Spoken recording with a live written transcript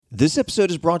This episode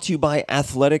is brought to you by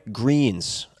Athletic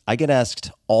Greens. I get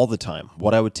asked all the time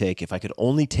what I would take if I could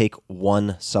only take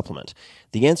one supplement.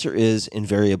 The answer is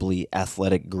invariably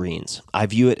Athletic Greens. I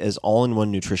view it as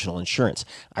all-in-one nutritional insurance.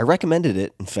 I recommended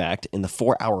it, in fact, in the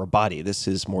 4-Hour Body. This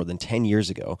is more than 10 years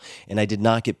ago, and I did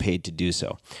not get paid to do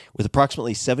so. With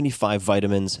approximately 75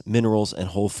 vitamins, minerals, and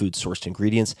whole food-sourced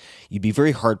ingredients, you'd be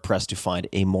very hard-pressed to find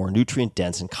a more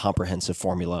nutrient-dense and comprehensive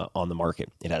formula on the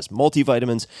market. It has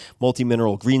multivitamins,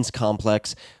 multi-mineral greens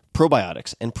complex,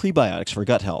 probiotics and prebiotics for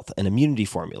gut health, an immunity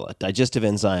formula, digestive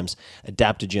enzymes,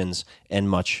 adaptogens, and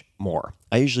much more.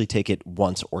 I usually take it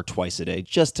once or twice a day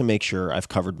just to make sure I've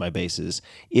covered my bases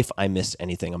if I missed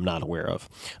anything I'm not aware of.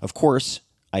 Of course,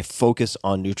 I focus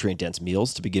on nutrient-dense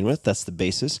meals to begin with. That's the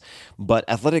basis. But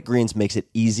Athletic Greens makes it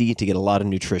easy to get a lot of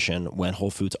nutrition when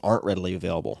whole foods aren't readily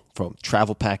available. From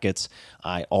travel packets,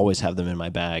 I always have them in my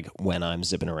bag when I'm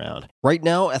zipping around. Right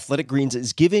now, Athletic Greens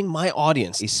is giving my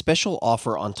audience a special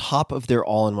offer on top of their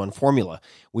all-in-one formula,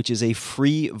 which is a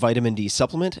free vitamin D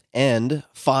supplement and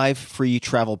 5 free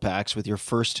travel packs with your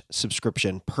first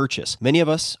subscription purchase. Many of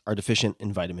us are deficient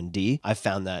in vitamin D. I've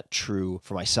found that true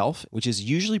for myself, which is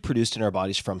usually produced in our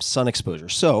bodies from sun exposure.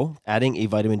 So, adding a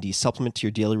vitamin D supplement to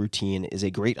your daily routine is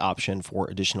a great option for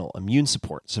additional immune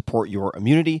support. Support your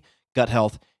immunity, gut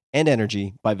health, and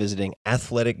energy by visiting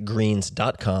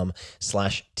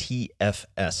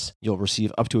athleticgreens.com/TFS. You'll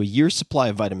receive up to a year's supply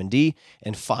of vitamin D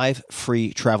and 5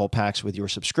 free travel packs with your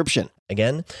subscription.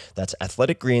 Again, that's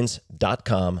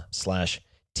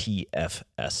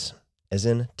athleticgreens.com/TFS, as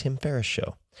in Tim Ferriss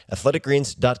Show.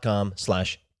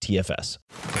 athleticgreens.com/TFS.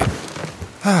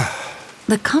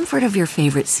 The comfort of your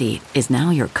favorite seat is now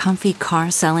your comfy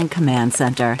car selling command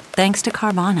center, thanks to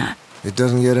Carvana. It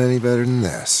doesn't get any better than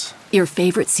this. Your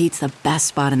favorite seat's the best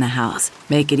spot in the house.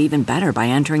 Make it even better by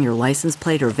entering your license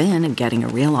plate or VIN and getting a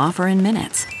real offer in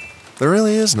minutes. There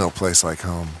really is no place like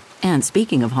home. And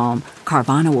speaking of home,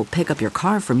 Carvana will pick up your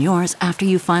car from yours after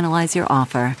you finalize your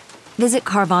offer. Visit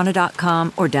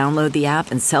Carvana.com or download the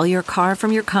app and sell your car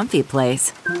from your comfy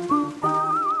place.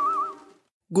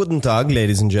 Guten Tag,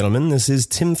 ladies and gentlemen. This is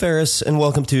Tim Ferriss, and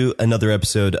welcome to another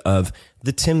episode of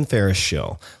The Tim Ferriss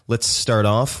Show. Let's start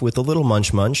off with a little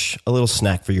munch, a little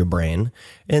snack for your brain.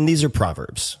 And these are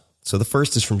proverbs. So the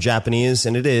first is from Japanese,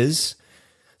 and it is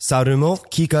Sarumo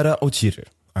kikara ochiru.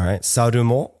 All right,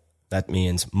 Sarumo, that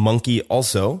means monkey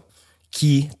also.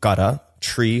 Kikara,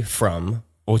 tree from,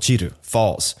 ochiru,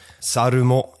 falls.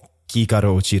 Sarumo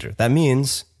kikara ochiru. That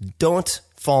means don't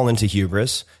fall into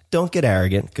hubris. Don't get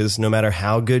arrogant, because no matter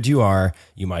how good you are,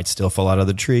 you might still fall out of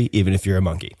the tree, even if you're a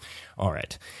monkey. All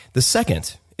right. The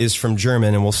second is from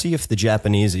German, and we'll see if the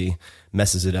Japanesey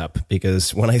messes it up,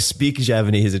 because when I speak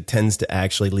Japanese, it tends to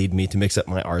actually lead me to mix up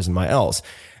my R's and my L's.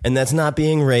 And that's not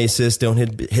being racist. Don't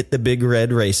hit the big red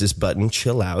racist button.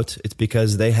 Chill out. It's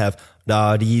because they have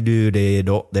da di do de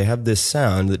do. They have this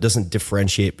sound that doesn't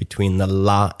differentiate between the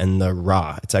la and the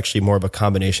ra. It's actually more of a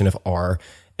combination of R,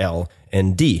 L,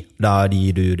 and D. Da,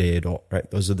 di, do, de, do. Right?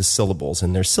 Those are the syllables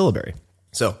in their syllabary.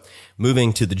 So,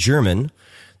 moving to the German,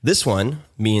 this one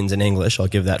means in English, I'll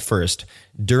give that first,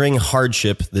 during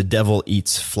hardship, the devil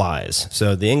eats flies.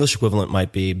 So the English equivalent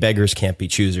might be beggars can't be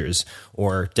choosers,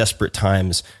 or desperate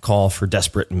times call for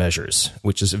desperate measures,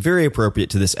 which is very appropriate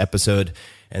to this episode.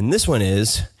 And this one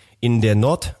is, in der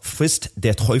Not frisst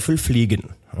der Teufel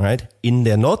fliegen. All right? In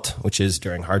der Not, which is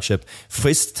during hardship,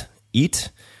 frisst, eat,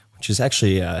 which is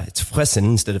actually, it's fressen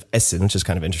instead of essen, which is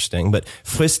kind of interesting. But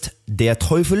frisst der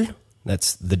Teufel,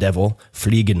 that's the devil,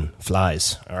 fliegen,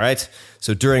 flies. All right?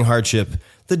 So during hardship,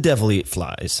 the devil eat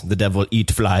flies. The devil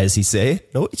eat flies, he say.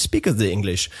 No, speak of the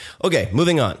English. Okay,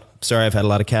 moving on. Sorry, I've had a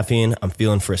lot of caffeine. I'm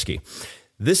feeling frisky.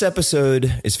 This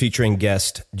episode is featuring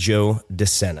guest Joe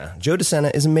DeSena. Joe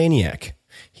DeSena is a maniac.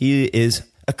 He is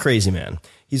a crazy man.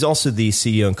 He's also the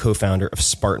CEO and co-founder of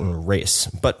Spartan Race.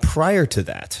 But prior to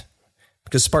that,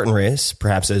 because Spartan Race,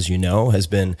 perhaps as you know, has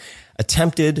been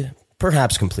attempted,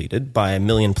 perhaps completed, by 1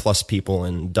 million plus people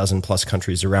in 12 plus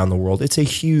countries around the world. It's a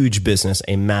huge business,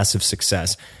 a massive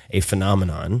success, a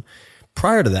phenomenon.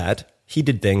 Prior to that, he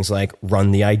did things like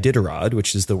run the Iditarod,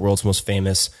 which is the world's most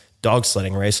famous dog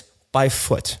sledding race, by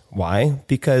foot. Why?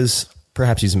 Because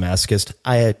perhaps he's a masochist.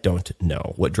 I don't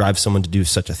know what drives someone to do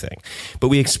such a thing. But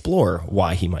we explore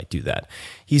why he might do that.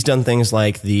 He's done things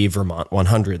like the Vermont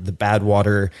 100, the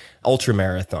Badwater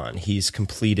Ultramarathon. He's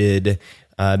completed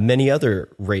many other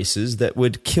races that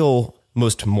would kill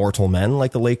most mortal men,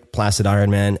 like the Lake Placid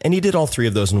Ironman, and he did all 3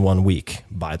 of those in 1 week,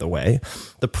 by the way.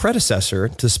 The predecessor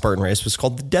to Spartan Race was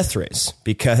called the Death Race,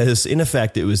 because in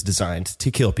effect it was designed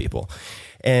to kill people.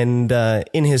 And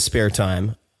in his spare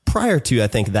time, prior to, I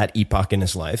think, that epoch in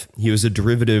his life, he was a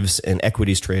derivatives and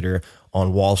equities trader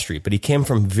on Wall Street, but he came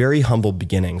from very humble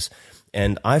beginnings.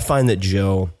 And I find that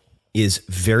Joe is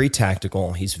very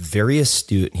tactical. He's very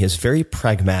astute. He has very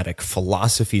pragmatic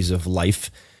philosophies of life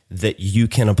that you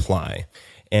can apply.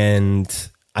 And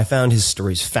I found his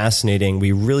stories fascinating.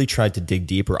 We really tried to dig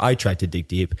deep, or I tried to dig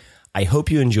deep. I hope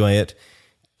you enjoy it.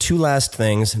 Two last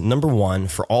things. Number one,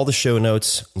 for all the show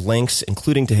notes, links,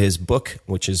 including to his book,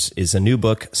 which is a new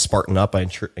book, Spartan Up. I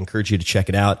encourage you to check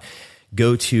it out.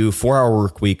 Go to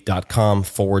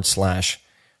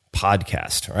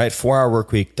 4hourworkweek.com/podcast. All right,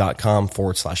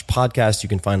 4hourworkweek.com/podcast. You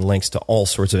can find links to all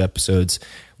sorts of episodes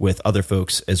with other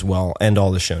folks as well, and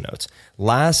all the show notes.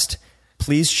 Last,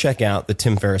 please check out the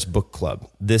Tim Ferriss Book Club.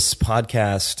 This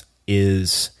podcast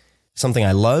is something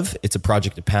I love. It's a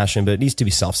project of passion, but it needs to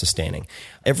be self-sustaining.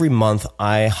 Every month,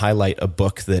 I highlight a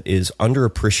book that is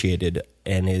underappreciated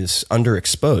and is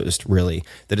underexposed, really,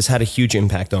 that has had a huge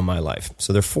impact on my life.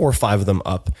 So there are 4 or 5 of them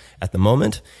up at the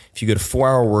moment. If you go to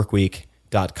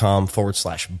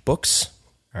 4hourworkweek.com/books,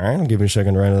 all right, I'll give you a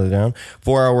second to write it down.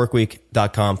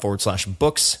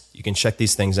 4hourworkweek.com/books. You can check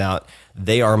these things out.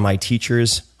 They are my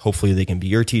teachers. Hopefully they can be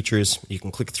your teachers. You can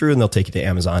click through and they'll take you to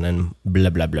Amazon and blah,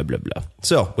 blah, blah, blah, blah.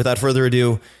 So without further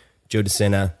ado, Joe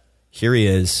DeSena, here he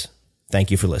is.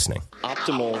 Thank you for listening.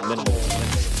 Optimal minimal.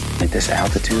 At this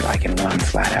altitude, I can run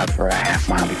flat out for a half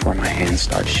mile before my hands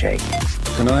start shaking.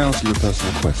 Can I ask you a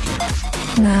personal question?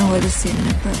 Now would seem an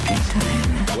appropriate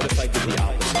time. What if I did the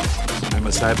opposite? I'm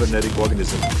a cybernetic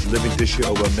organism, living tissue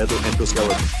over a metal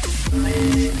endoskeleton.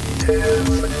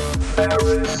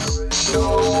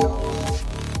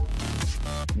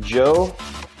 Joe,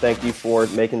 thank you for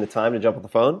making the time to jump on the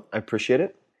phone. I appreciate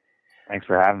it. Thanks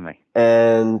for having me.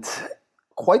 And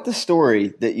quite the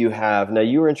story that you have. Now,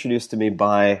 you were introduced to me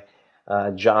by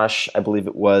Josh, I believe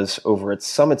it was, over at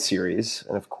Summit Series.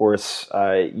 And of course,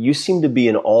 you seem to be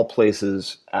in all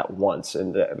places at once.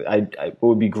 And what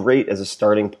would be great as a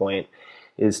starting point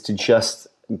is to just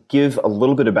give a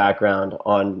little bit of background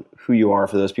on who you are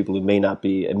for those people who may not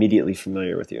be immediately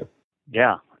familiar with you.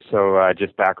 Yeah. So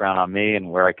just background on me and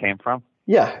where I came from?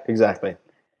 Yeah, exactly.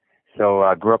 So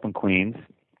I grew up in Queens,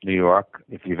 New York.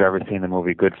 If you've ever seen the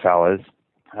movie Goodfellas,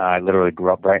 I literally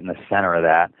grew up right in the center of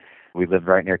that. We lived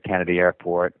right near Kennedy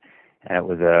Airport, and it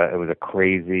was a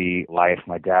crazy life.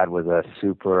 My dad was a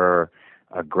super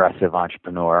aggressive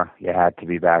entrepreneur. You had to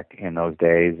be back in those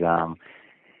days.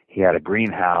 He had a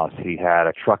greenhouse. He had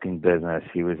a trucking business.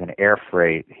 He was in air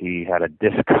freight. He had a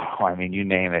disco. I mean, you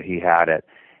name it, he had it.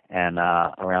 And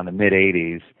around the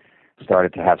mid-'80s,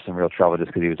 started to have some real trouble just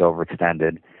because he was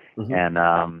overextended. Mm-hmm.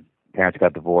 And parents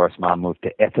got divorced. Mom moved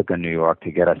to Ithaca, New York,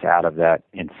 to get us out of that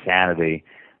insanity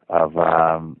of,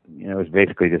 it was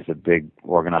basically just a big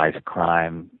organized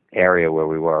crime area where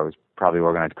we were. It was probably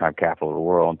organized crime capital of the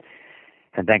world.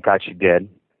 And thank God she did.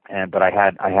 But I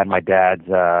had my dad's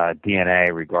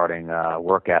DNA regarding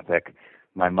work ethic.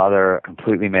 My mother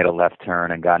completely made a left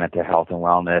turn and got into health and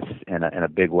wellness in a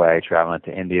big way, traveling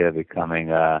to India,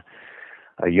 becoming a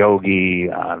yogi,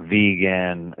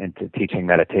 vegan, into teaching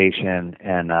meditation,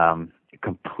 and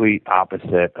complete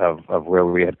opposite of where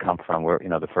we had come from, where,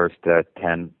 the first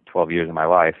 10, 12 years of my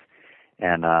life,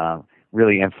 and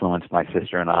really influenced my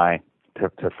sister and I to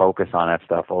focus on that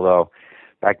stuff. Although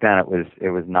back then it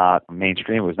was not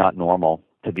mainstream, it was not normal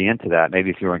to be into that.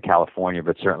 Maybe if you were in California,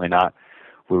 but certainly not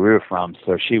where we were from.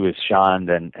 So she was shunned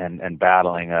and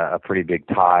battling a pretty big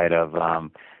tide of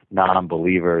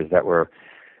non-believers that were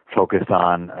focused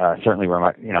on, certainly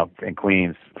were, in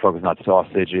Queens, focused on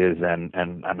sausages and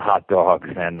hot dogs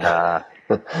and,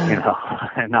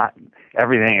 and not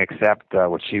everything except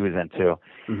what she was into.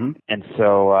 Mm-hmm. And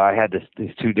so I had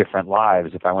these 2 different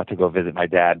lives. If I went to go visit my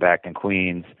dad back in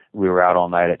Queens, we were out all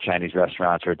night at Chinese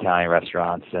restaurants or Italian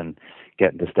restaurants and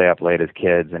getting to stay up late as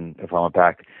kids. And if I went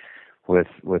back with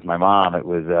my mom, it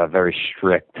was a very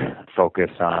strict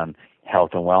focus on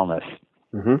health and wellness.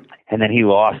 Mm-hmm. And then he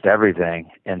lost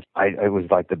everything, and it was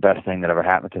like the best thing that ever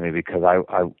happened to me, because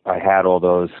I had all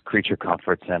those creature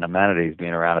comforts and amenities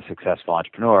being around a successful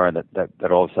entrepreneur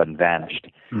that all of a sudden vanished.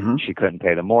 Mm-hmm. She couldn't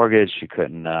pay the mortgage, she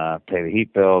couldn't pay the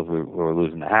heat bills, we were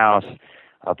losing the house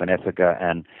up in Ithaca,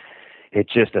 and it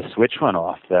just, a switch went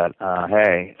off that,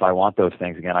 hey, if I want those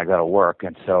things again, I got to work.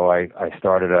 And so I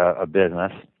started a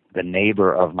business. The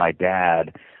neighbor of my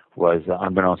dad was,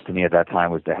 unbeknownst to me at that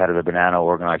time, was the head of the Bonanno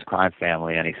organized crime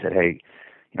family. And he said, hey,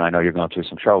 I know you're going through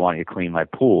some trouble. Why don't you clean my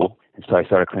pool? And so I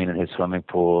started cleaning his swimming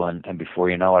pool. And before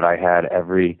you know it, I had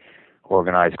every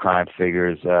organized crime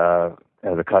figures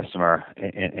as a customer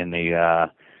in the,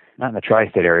 not in the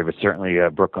tri-state area, but certainly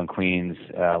Brooklyn, Queens,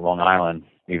 Long Island,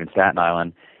 even Staten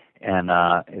Island. and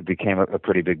it became a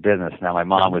pretty big business. Now, my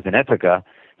mom was in Ithaca,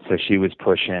 so she was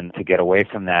pushing to get away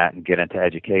from that and get into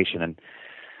education. And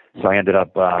so I ended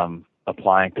up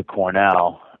applying to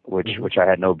Cornell, which I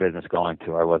had no business going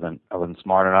to. I wasn't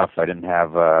smart enough. I didn't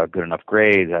have good enough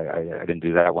grades. I didn't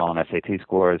do that well in SAT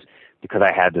scores because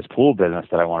I had this pool business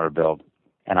that I wanted to build.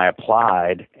 And I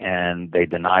applied, and they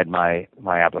denied my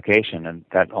application, and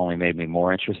that only made me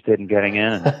more interested in getting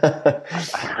in. And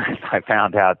I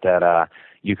found out that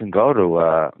you can go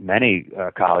to many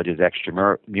colleges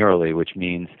extramurally, which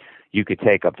means you could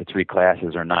take up to 3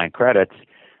 classes or 9 credits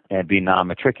and be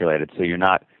non-matriculated. So you're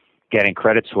not getting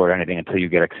credits for anything until you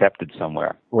get accepted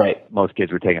somewhere. Right. Most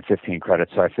kids were taking 15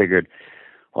 credits, so I figured,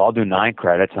 well, I'll do 9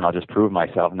 credits, and I'll just prove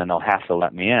myself, and then they'll have to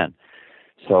let me in.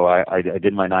 So I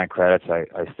did my 9 credits.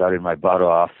 I studied my butt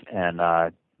off and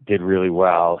did really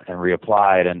well and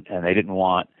reapplied, and they didn't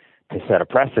want to set a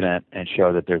precedent and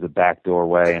show that there's a backdoor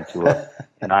way into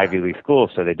an Ivy League school,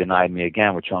 so they denied me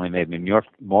again, which only made me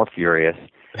more furious.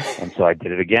 And so I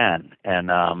did it again.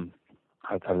 And I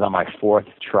was on my 4th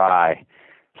try,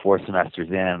 4 semesters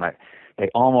in. They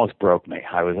almost broke me.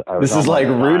 This is like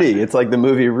Rudy. It's like the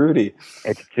movie Rudy.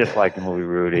 It's just like the movie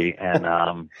Rudy.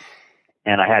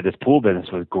 And I had this pool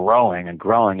business was growing and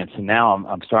growing, and so now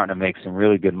I'm starting to make some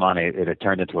really good money. It had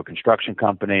turned into a construction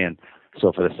company, and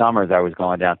so for the summers I was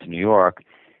going down to New York,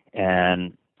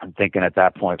 and I'm thinking at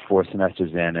that point, 4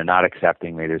 semesters in, they're not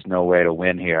accepting me. There's no way to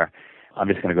win here. I'm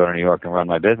just going to go to New York and run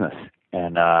my business.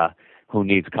 And who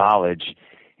needs college?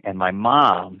 And my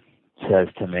mom says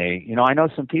to me, I know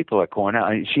some people at Cornell.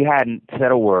 She hadn't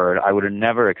said a word. I would have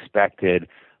never expected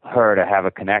her to have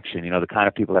a connection. The kind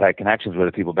of people that had connections with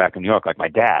the people back in New York, like my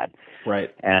dad.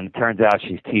 Right. And it turns out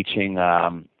she's teaching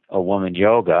a woman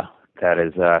yoga that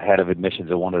is head of admissions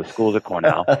at one of the schools at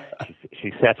Cornell.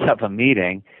 She sets up a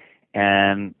meeting,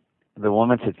 and the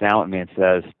woman sits down with me and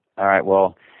says, all right,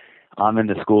 well, I'm in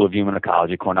the School of Human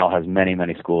Ecology. Cornell has many,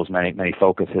 many schools, many, many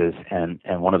focuses, and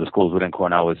one of the schools within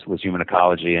Cornell was human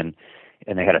ecology, and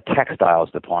they had a textiles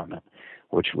department,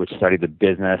 which studied the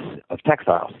business of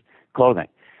textiles, clothing.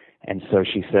 And so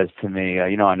she says to me,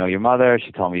 I know your mother.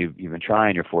 She told me you've been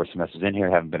trying. You're 4 semesters in here,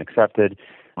 haven't been accepted.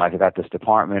 I've got this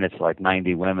department. It's like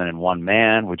 90 women and 1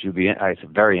 man. Would you be I was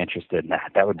very interested in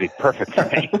that. That would be perfect for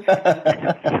me.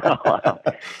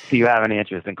 Do you have any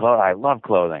interest in clothing? I love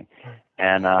clothing.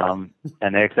 And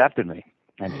they accepted me.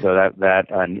 And so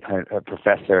that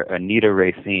Professor Anita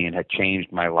Racine had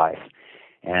changed my life.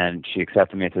 And she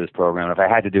accepted me into this program. And if I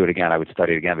had to do it again, I would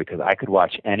study it again because I could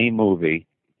watch any movie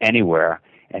anywhere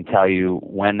and tell you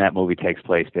when that movie takes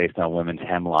place based on women's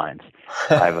hemlines.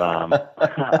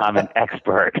 I'm an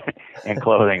expert in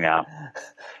clothing now.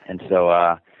 And so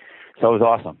it was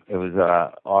awesome. It was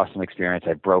an awesome experience.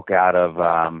 I broke out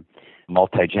of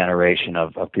multi-generation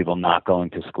of people not going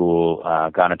to school,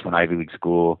 got into an Ivy League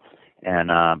school,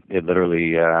 and it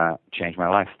literally changed my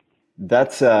life.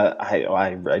 That's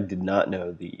I did not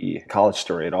know the college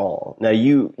story at all. Now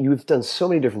you've done so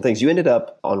many different things. You ended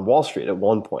up on Wall Street at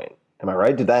one point. Am I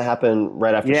right? Did that happen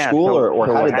right after school, or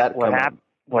how did that come?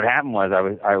 What happened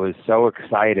was I was so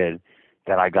excited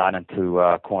that I got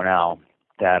into Cornell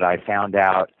that I found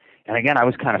out, and again I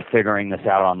was kind of figuring this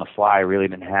out on the fly. I really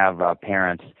didn't have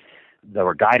parents that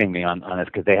were guiding me on this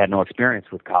because they had no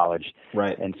experience with college.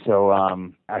 Right. And so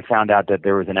I found out that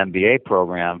there was an MBA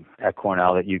program at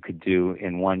Cornell that you could do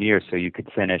in 1 year, so you could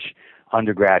finish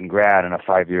undergrad and grad in a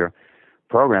 5-year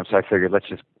program. So I figured let's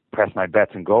just press my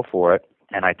bets and go for it.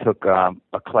 And I took a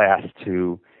class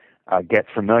to get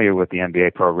familiar with the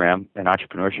MBA program, an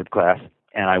entrepreneurship class,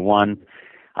 and I won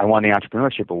the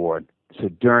entrepreneurship award. So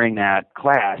during that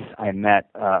class, I met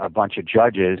a bunch of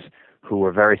judges who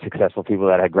were very successful people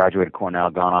that had graduated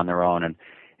Cornell, gone on their own,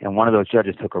 and one of those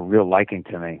judges took a real liking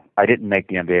to me. I didn't make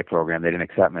the MBA program; they didn't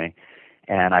accept me,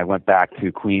 and I went back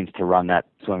to Queens to run that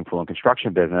swimming pool and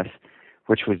construction business,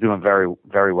 which was doing very,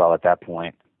 very well at that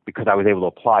point because I was able to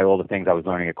apply all the things I was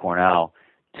learning at Cornell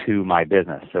to my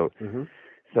business. So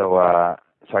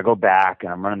I go back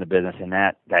and I'm running the business, and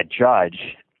that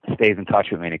judge stays in touch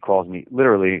with me, and he calls me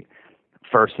literally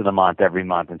first of the month every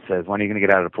month and says, when are you going to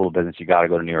get out of the pool business? You got to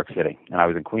go to New York City. And I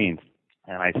was in Queens,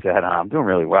 and I said, I'm doing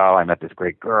really well. I met this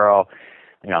great girl.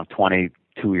 I'm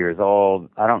 22 years old.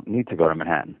 I don't need to go to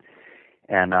Manhattan.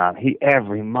 And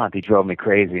every month he drove me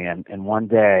crazy. And one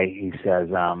day he says,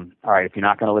 all right, if you're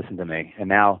not going to listen to me, and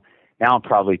now I'm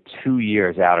probably 2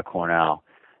 years out of Cornell,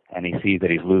 and he sees that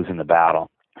he's losing the battle.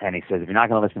 And he says, if you're not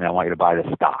going to listen to me, I want you to buy this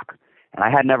stock. And I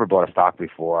had never bought a stock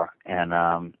before. And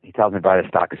he tells me to buy the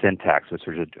stock of Syntex, which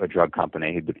was a drug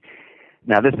company.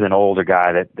 Now, this is an older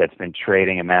guy that's been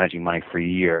trading and managing money for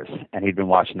years, and he'd been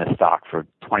watching this stock for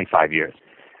 25 years.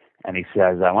 And he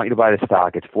says, I want you to buy the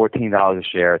stock. It's $14 a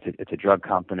share. It's a drug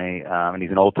company, and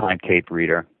he's an old-time tape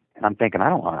reader. And I'm thinking, I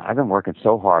don't want to. I've been working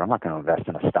so hard. I'm not going to invest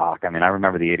in a stock. I mean, I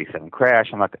remember the '87 crash.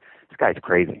 I'm not. This guy's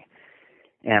crazy.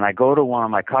 And I go to one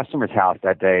of my customers' house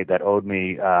that day that owed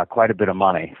me quite a bit of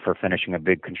money for finishing a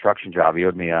big construction job. He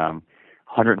owed me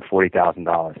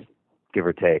 $140,000, give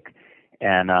or take.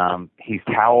 And he's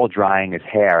towel drying his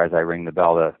hair as I ring the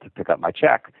bell to pick up my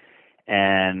check.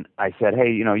 And I said,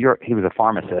 hey, he was a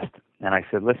pharmacist. And I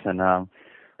said, listen,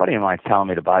 buddy of mine's telling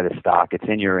me to buy this stock. It's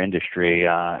in your industry.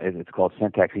 It's called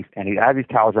Syntex. And he had these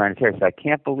towels around his hair. He said, I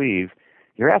can't believe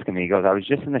you're asking me. He goes, I was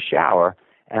just in the shower,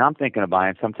 and I'm thinking of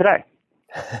buying some today.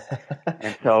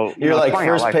 And so you're like,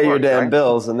 first pay your damn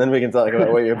bills, and then we can talk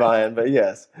about what you're buying. But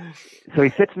yes. So he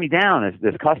sits me down,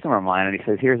 this customer of mine, and he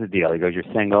says, here's the deal. He goes, you're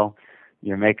single.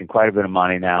 You're making quite a bit of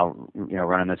money now,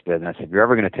 running this business. If you're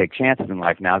ever going to take chances in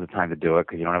life, now's the time to do it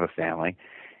because you don't have a family.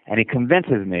 And he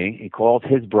convinces me, he calls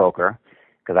his broker,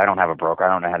 because I don't have a broker,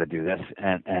 I don't know how to do this,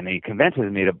 and he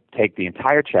convinces me to take the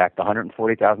entire check, the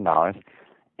 $140,000,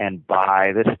 and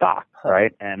buy this stock,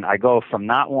 right? And I go from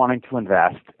not wanting to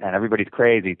invest, and everybody's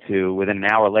crazy, to within an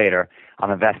hour later, I'm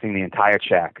investing the entire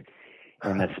check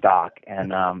in this stock.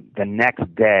 And the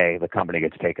next day, the company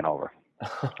gets taken over.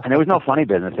 And there was no funny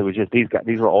business. It was just these guys,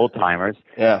 these were old timers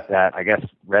that I guess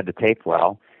read the tape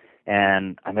well.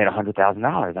 And I made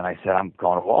 $100,000. And I said, I'm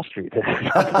going to Wall Street. This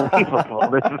is unbelievable.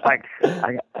 This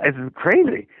is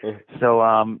crazy. So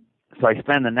I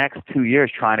spend the next 2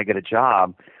 years trying to get a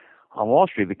job on Wall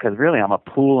Street because really I'm a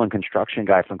pool and construction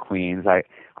guy from Queens. I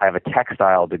have a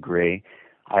textile degree.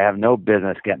 I have no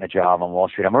business getting a job on Wall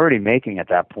Street. I'm already making at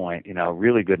that point,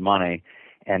 really good money.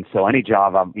 And so any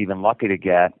job I'm even lucky to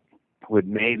get would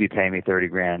maybe pay me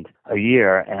 $30,000 a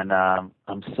year. And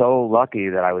I'm so lucky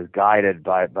that I was guided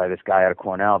by this guy out of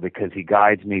Cornell because he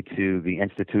guides me to the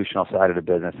institutional side of the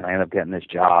business. And I ended up getting this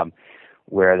job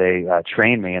where they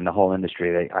trained me in the whole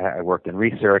industry. I worked in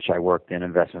research. I worked in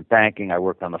investment banking. I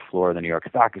worked on the floor of the New York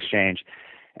Stock Exchange.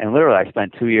 And literally I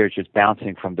spent 2 years just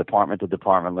bouncing from department to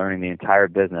department, learning the entire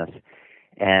business.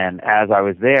 And as I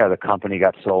was there, the company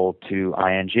got sold to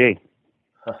ING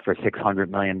for $600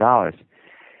 million.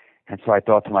 And so I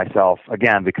thought to myself,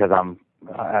 again, because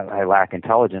I lack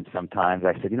intelligence sometimes,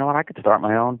 I said, you know what, I could start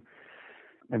my own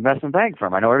investment bank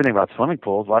firm. I know everything about swimming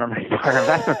pools. Why don't I start an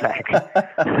investment bank?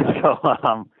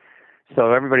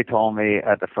 So everybody told me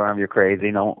at the firm, you're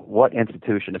crazy. What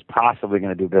institution is possibly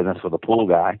going to do business with a pool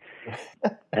guy?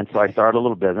 And so I started a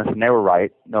little business, and they were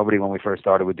right. Nobody, when we first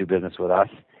started, would do business with us.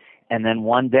 And then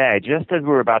one day, just as we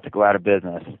were about to go out of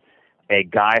business, a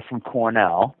guy from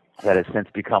Cornell that has since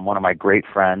become one of my great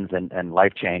friends and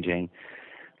life-changing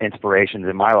inspirations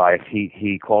in my life,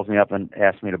 he calls me up and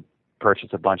asks me to purchase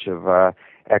a bunch of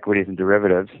equities and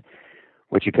derivatives,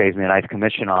 which he pays me a nice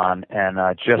commission on. And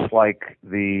just like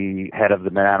the head of the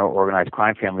Manhattan organized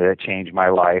crime family that changed my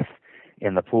life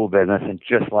in the pool business, and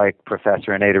just like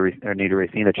Professor Anita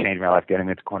Racine changed my life getting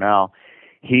me to Cornell,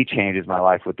 he changes my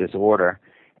life with this order.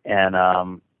 And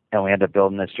we ended up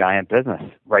building this giant business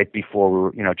right before we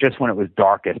were, just when it was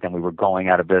darkest and we were going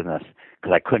out of business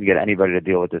because I couldn't get anybody to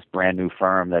deal with this brand new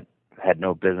firm that had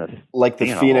no business. Like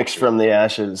the phoenix from the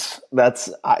ashes.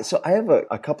 So I have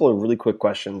a couple of really quick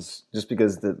questions just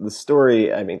because the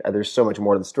story, I mean, there's so much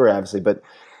more to the story, obviously, but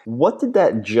what did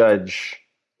that judge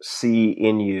see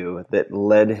in you that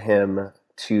led him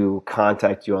to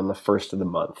contact you on the first of the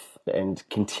month and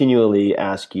continually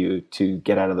ask you to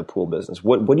get out of the pool business?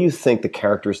 What do you think the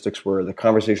characteristics were, the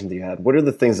conversations that you had? What are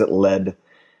the things that led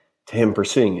to him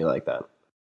pursuing you like that?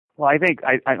 Well, I think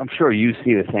I'm sure you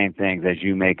see the same things as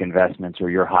you make investments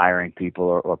or you're hiring people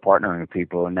or partnering with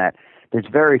people, and that there's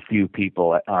very few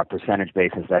people on a percentage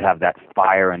basis that have that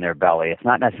fire in their belly. It's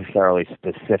not necessarily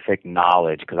specific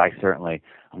knowledge because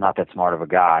I'm not that smart of a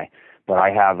guy. But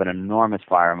I have an enormous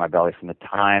fire in my belly from the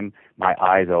time my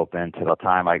eyes open to the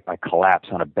time I collapse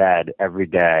on a bed every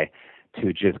day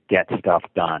to just get stuff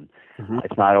done. Mm-hmm.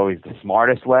 It's not always the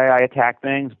smartest way I attack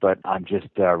things, but I'm just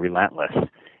relentless.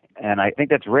 And I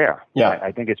think that's rare. Yeah.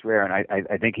 I think it's rare. And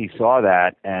I think he saw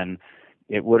that, and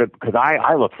it would have, because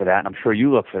I look for that, and I'm sure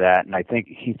you look for that. And I think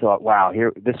he thought, wow,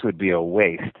 this would be a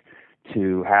waste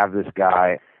to have this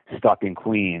guy stuck in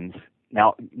Queens.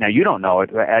 Now you don't know it.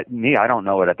 I don't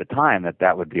know it at the time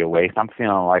that would be a waste. I'm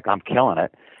feeling like I'm killing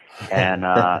it. And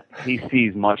he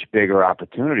sees much bigger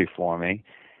opportunity for me.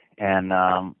 And,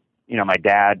 my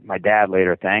dad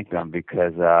later thanked him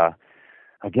because,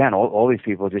 again, all these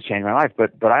people just changed my life.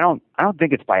 But I don't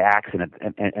think it's by accident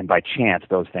and by chance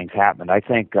those things happened. I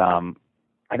think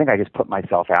I just put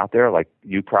myself out there like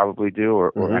you probably do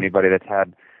or anybody that's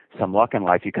had some luck in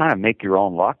life, you kind of make your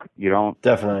own luck. You don't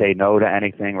Definitely. say no to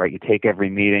anything, right? You take every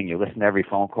meeting, you listen to every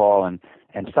phone call, and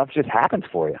stuff just happens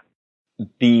for you.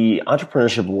 The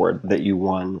entrepreneurship award that you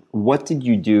won, what did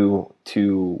you do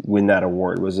to win that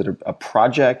award? Was it a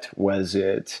project? Was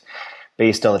it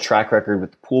based on the track record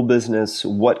with the pool business?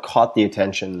 What caught the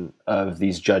attention of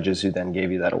these judges who then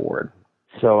gave you that award?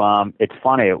 So it's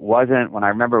funny. It wasn't when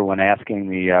asking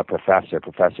the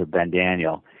Professor Ben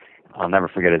Daniel. I'll never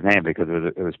forget his name because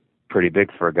it was pretty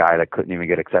big for a guy that couldn't even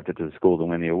get accepted to the school to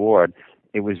win the award.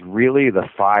 It was really the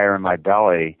fire in my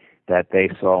belly that they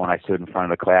saw when I stood in front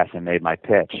of the class and made my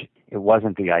pitch. It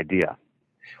wasn't the idea.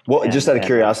 Well, just out of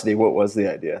curiosity, what was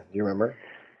the idea? Do you remember?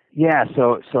 Yeah,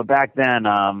 so back then,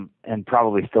 and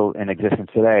probably still in existence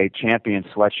today, Champion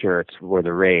sweatshirts were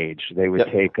the rage. They would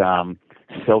take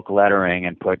silk lettering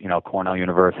and put, Cornell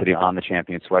University on the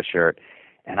Champion sweatshirt.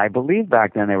 And I believe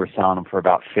back then they were selling them for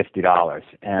about $50.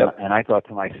 And I thought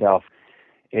to myself,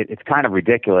 it's kind of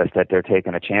ridiculous that they're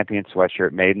taking a Champion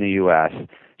sweatshirt made in the U.S.,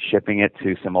 shipping it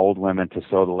to some old women to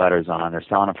sew the letters on. They're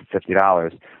selling them for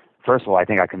 $50. First of all, I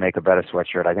think I could make a better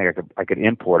sweatshirt. I think I could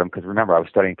import them because remember I was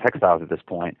studying textiles at this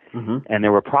point, and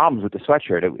there were problems with the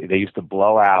sweatshirt. They used to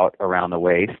blow out around the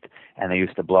waist, and they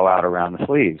used to blow out around the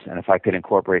sleeves. And if I could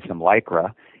incorporate some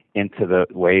Lycra into the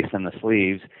waist and the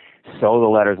sleeves, sew the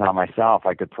letters on myself,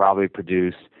 I could probably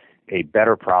produce a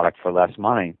better product for less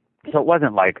money. So it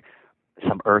wasn't like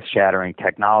some earth-shattering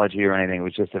technology or anything. It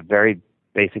was just a very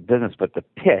basic business. But the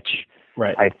pitch,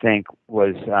 right, I think,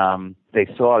 was they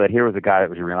saw that here was a guy that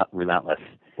was relentless,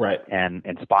 right, and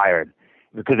inspired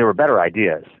because there were better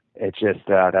ideas. It's just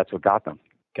that's what got them.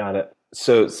 Got it.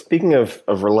 So speaking of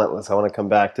relentless, I want to come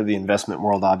back to the investment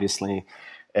world, obviously,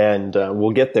 and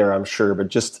we'll get there, I'm sure. But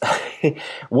just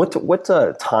what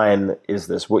time is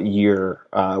this? What year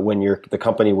when the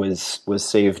company was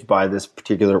saved by this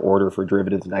particular order for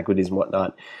derivatives and equities and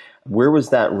whatnot? Where was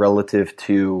that relative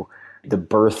to the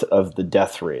birth of the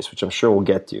death race, which I'm sure we'll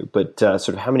get to? But sort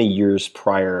of how many years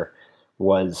prior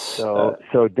was...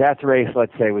 So death race,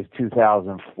 let's say, was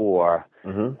 2004.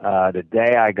 The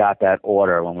day I got that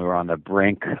order, when we were on the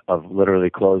brink of literally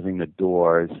closing the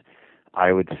doors,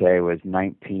 I would say was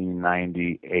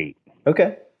 1998.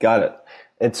 Okay, got it.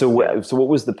 And so what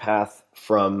was the path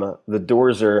from the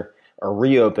doors are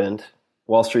reopened,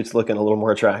 Wall Street's looking a little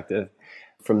more attractive,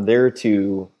 from there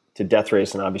to death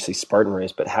race and obviously Spartan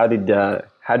race? But how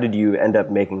did you end up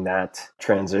making that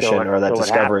transition or that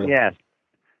discovery?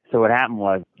 So what happened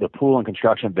was the pool and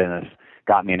construction business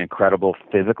got me in incredible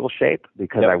physical shape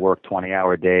because I worked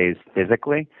 20-hour days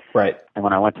physically. Right. And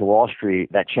when I went to Wall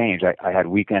Street, that changed. I had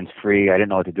weekends free. I didn't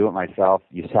know what to do with myself.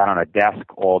 You sat on a desk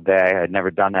all day. I had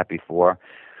never done that before.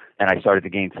 And I started to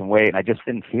gain some weight, and I just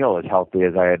didn't feel as healthy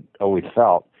as I had always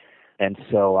felt. And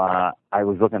so I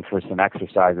was looking for some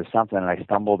exercise or something, and I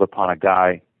stumbled upon a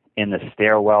guy in the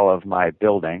stairwell of my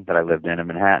building that I lived in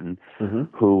Manhattan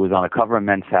who was on the cover of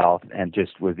Men's Health and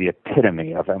just was the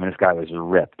epitome of, this guy was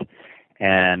ripped.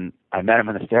 And I met him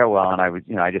in the stairwell, and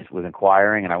I just was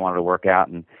inquiring, and I wanted to work out,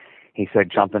 and he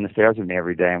said, jump in the stairs with me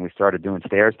every day, and we started doing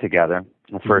stairs together.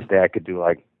 The first day I could do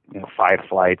 5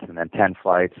 flights and then 10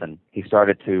 flights, and he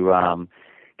started to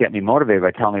get me motivated by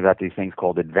telling me about these things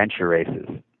called adventure races.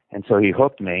 And so he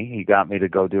hooked me. He got me to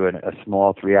go do a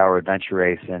small 3-hour adventure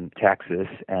race in Texas,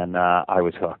 and I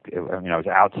was hooked. I was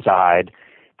outside.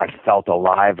 I felt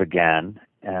alive again,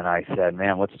 and I said,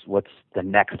 man, what's the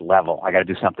next level? I got to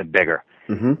do something bigger.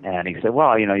 And he said,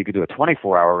 well, you could do a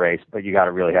 24-hour race, but you got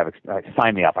to really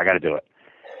sign me up. I got to do it.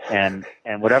 And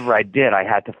whatever I did, I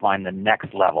had to find the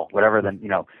next level, whatever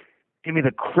give me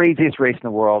the craziest race in the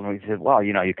world. And we said, well,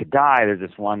 you could die. There's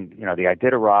this one, the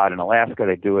Iditarod in Alaska.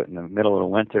 They do it in the middle of the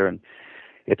winter, and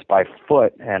it's by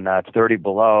foot, and it's 30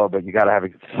 below, but you got to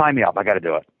sign me up. I got to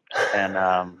do it. And,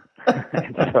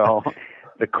 and so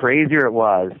the crazier it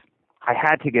was, I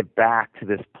had to get back to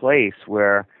this place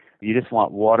where you just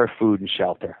want water, food, and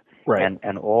shelter. Right.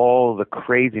 And all the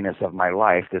craziness of my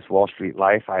life, this Wall Street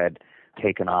life I had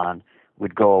taken on,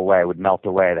 would go away, would melt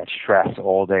away, that stress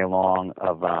all day long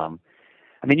of,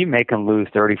 you make them lose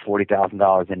 $30,000,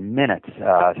 $40,000 in minutes,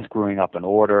 screwing up an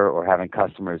order or having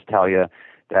customers tell you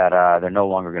that they're no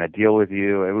longer going to deal with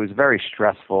you. It was a very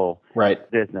stressful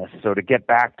business. So to get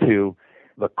back to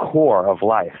the core of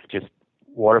life, just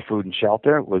water, food, and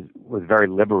shelter, was very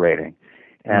liberating.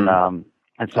 And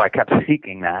and so I kept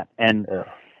seeking that. And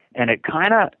it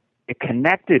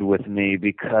connected with me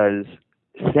because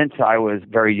since I was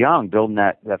very young, building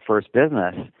that first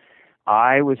business,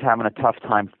 I was having a tough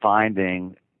time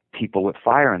finding people with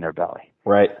fire in their belly.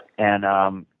 Right. And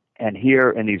And here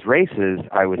in these races,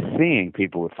 I was seeing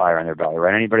people with fire in their belly,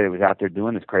 right? Anybody that was out there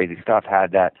doing this crazy stuff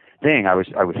had that thing I was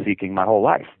seeking my whole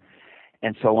life.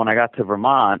 And so when I got to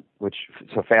Vermont,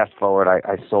 so fast forward,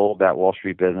 I sold that Wall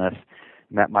Street business,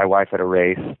 met my wife at a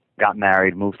race, got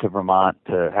married, moved to Vermont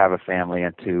to have a family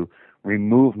and to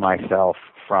remove myself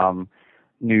from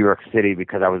New York City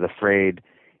because I was afraid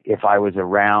if I was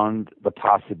around the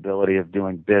possibility of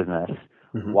doing business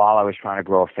while I was trying to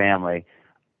grow a family,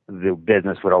 the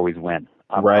business would always win.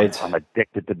 I'm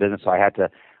addicted to business, so I had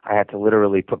to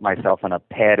literally put myself in a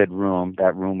padded room.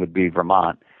 That room would be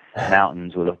Vermont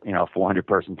mountains with a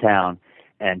 400-person town,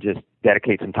 and just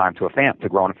dedicate some time to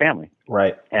growing a family.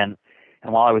 Right. And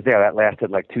while I was there, that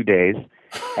lasted like 2 days.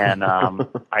 And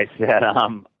I said, I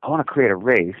want to create a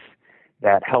race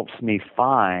that helps me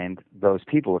find those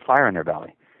people with fire in their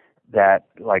belly, that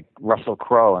like Russell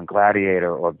Crowe and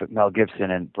Gladiator, or Mel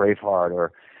Gibson and Braveheart,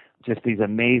 or just these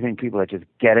amazing people that just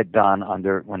get it done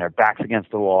when their back's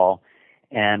against the wall.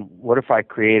 And what if I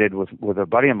created with a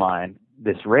buddy of mine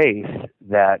this race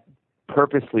that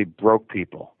purposely broke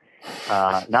people?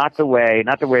 Not the way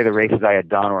the races I had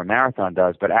done or a marathon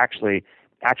does, but actually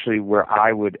where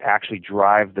I would actually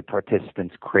drive the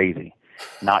participants crazy.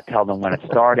 Not tell them when it's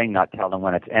starting, not tell them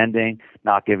when it's ending,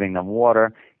 not giving them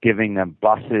water, giving them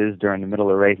buses during the middle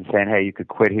of the race and saying, hey, you could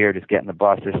quit here, just get in the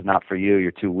bus, this is not for you,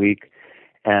 you're too weak.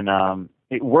 And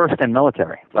worse than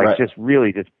military, just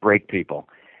really just break people.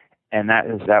 And that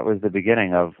was the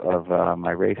beginning of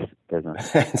my race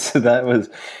business. So that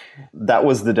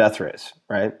was the death race,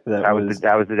 right? That was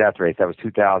the death race. That was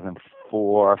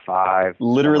 2004, 5.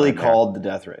 Literally called the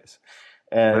death race.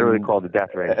 Literally called the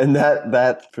death race. And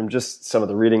that from just some of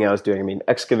the reading I was doing, I mean,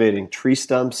 excavating tree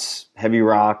stumps, heavy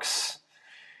rocks,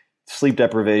 sleep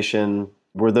deprivation.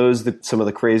 Were those some of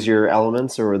the crazier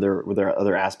elements, or were there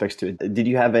other aspects to it? Did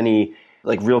you have any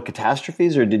like real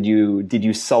catastrophes, or did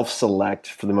you self-select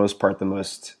for the most part the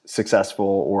most successful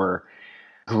or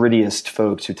grittiest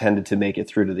folks who tended to make it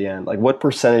through to the end? Like, what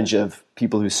percentage of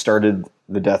people who started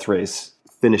the death race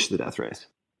finished the death race?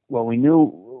 Well, we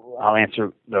knew. I'll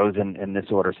answer those in this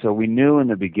order. So we knew in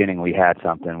the beginning we had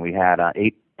something. We had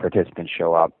 8 participants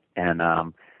show up, and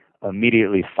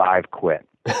immediately 5 quit.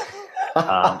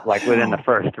 Like within the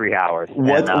first 3 hours.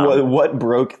 What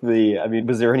broke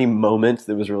was there any moment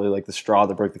that was really like the straw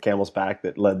that broke the camel's back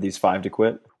that led these 5 to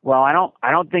quit? Well, I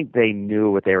don't think they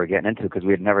knew what they were getting into because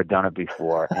we had never done it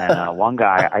before. And one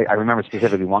guy, I remember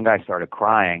specifically, one guy started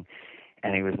crying,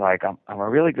 and he was like, I'm a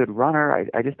really good runner.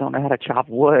 I just don't know how to chop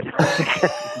wood.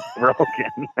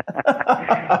 Broken.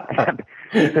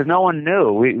 Because no one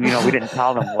knew. We didn't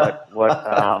tell them what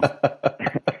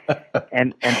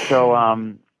and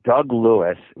so Doug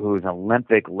Lewis, who's an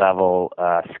Olympic level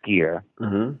skier,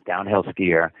 downhill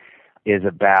skier, is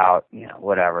about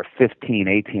 15,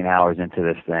 18 hours into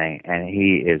this thing, and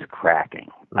he is cracking.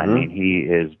 I mean, he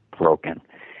is broken.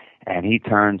 And he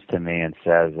turns to me and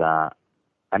says,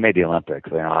 I made the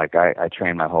Olympics. I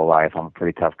trained my whole life. I'm a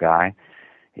pretty tough guy.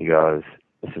 He goes,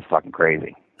 this is fucking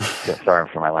crazy. Sorry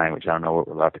for my language. I don't know what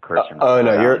we're allowed to curse. No,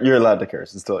 you're allowed to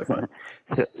curse. It's totally fine.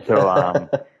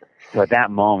 So at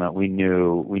that moment, we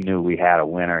knew we had a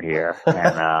winner here,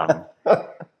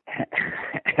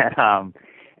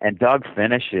 and Doug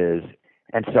finishes,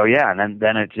 and so and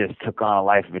then it just took on a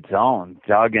life of its own.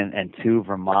 Doug and 2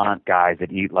 Vermont guys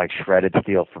that eat like shredded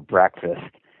steel for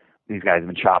breakfast. These guys have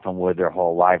been chopping wood their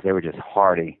whole life. They were just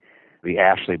hardy. The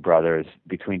Ashley brothers.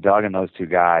 Between Doug and those 2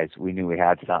 guys, we knew we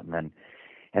had something,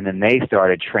 and then they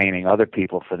started training other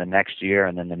people for the next year,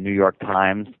 and then the New York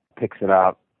Times picks it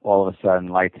up. All of a sudden,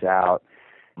 lights out.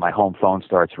 My home phone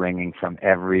starts ringing from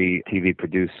every TV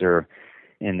producer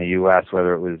in the U.S.,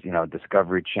 whether it was,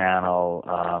 Discovery Channel,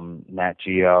 Nat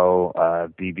Geo,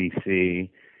 BBC.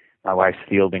 My wife's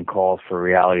fielding calls for a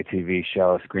reality TV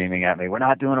show, screaming at me, "We're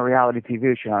not doing a reality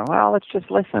TV show." Well, let's just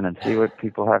listen and see what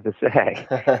people have to say.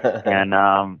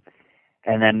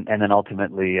 and then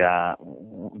ultimately,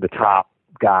 the top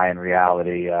guy in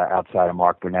reality, outside of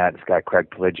Mark Burnett, this guy Craig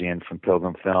Pelagian from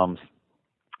Pilgrim Films,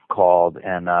 called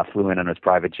and flew in on his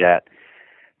private jet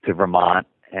to Vermont,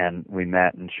 and we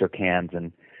met and shook hands,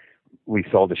 and we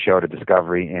sold the show to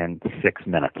Discovery in 6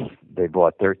 minutes. They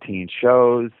bought 13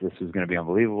 shows. This was going to be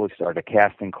unbelievable. We started a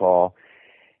casting call,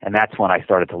 and that's when I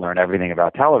started to learn everything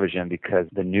about television, because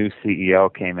the new CEO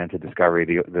came into Discovery.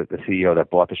 The CEO that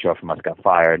bought the show from us got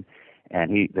fired,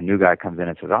 and the new guy comes in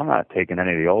and says, I'm not taking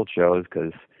any of the old shows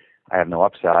because I have no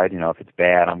upside. If it's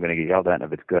bad, I'm going to get yelled at, and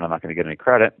if it's good, I'm not going to get any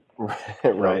credit. Right.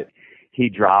 So he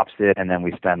drops it, and then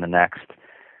we spend the next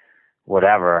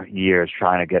years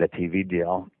trying to get a TV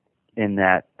deal. In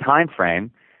that time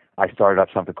frame, I started up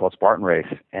something called Spartan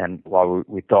Race. And while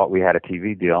we thought we had a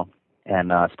TV deal,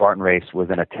 and Spartan Race was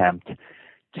an attempt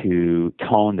to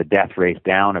tone the death race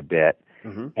down a bit,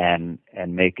 and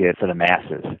make it for the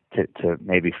masses, to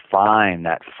maybe find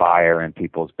that fire in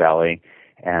people's belly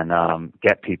and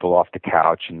get people off the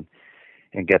couch and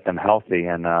get them healthy.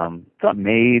 And thought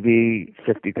maybe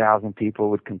 50,000 people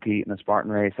would compete in the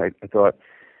Spartan Race. I thought,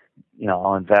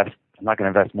 I'll invest. I'm not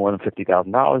going to invest more than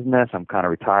 $50,000 in this. I'm kind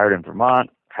of retired in Vermont,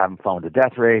 having fun with the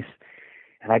death race.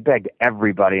 And I begged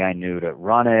everybody I knew to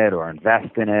run it or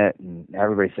invest in it. And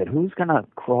everybody said, who's going to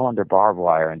crawl under barbed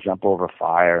wire and jump over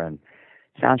fire? And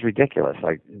it sounds ridiculous.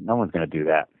 Like, no one's going to do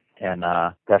that. And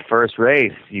that first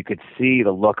race, you could see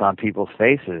the look on people's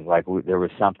faces, like there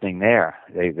was something there.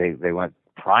 They went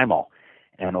primal.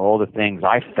 And all the things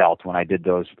I felt when I did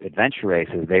those adventure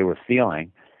races, they were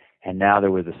feeling. And now there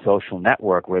was a social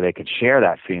network where they could share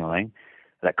that feeling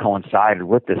that coincided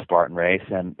with this Spartan Race,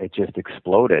 and it just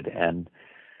exploded. And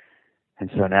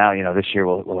so now, this year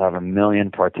we'll have 1 million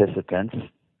participants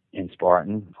in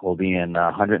Spartan. We'll be in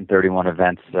 131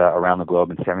 events around the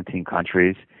globe in 17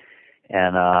 countries.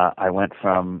 And I went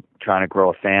from trying to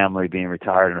grow a family, being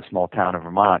retired in a small town in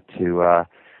Vermont, to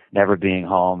never being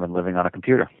home and living on a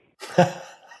computer.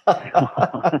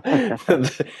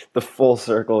 The full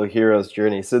circle hero's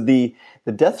journey. So the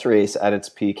death race at its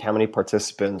peak, how many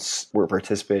participants were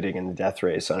participating in the death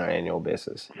race on an annual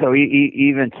basis? So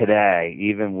even today,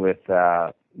 even with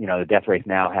the death race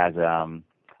now has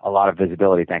a lot of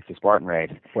visibility thanks to Spartan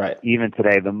Race. Right. Even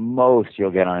today, the most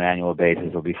you'll get on an annual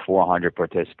basis will be 400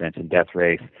 participants in death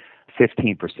race.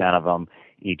 15% of them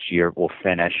each year will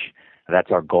finish.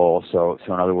 That's our goal. So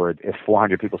in other words, if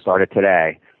 400 people started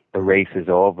today, the race is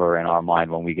over in our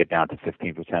mind when we get down to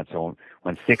 15%. So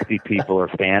when 60 people are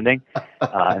standing,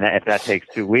 and if that takes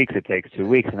 2 weeks, it takes 2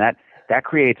 weeks. And that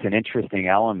creates an interesting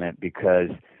element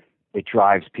because it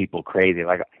drives people crazy.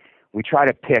 Like, we try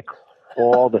to pick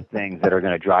all the things that are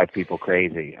going to drive people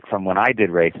crazy. From when I did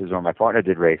races or my partner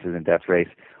did races in Death Race,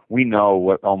 we know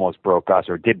what almost broke us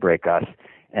or did break us.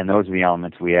 And those are the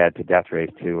elements we add to Death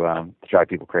Race to drive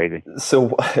people crazy.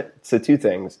 So two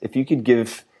things. If you could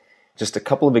give just a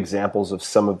couple of examples of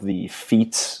some of the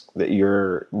feats that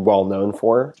you're well known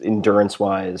for,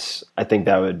 endurance-wise, I think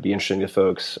that would be interesting to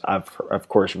folks. I've, of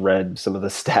course, read some of the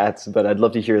stats, but I'd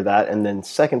love to hear that. And then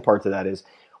second part to that is,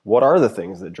 what are the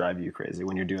things that drive you crazy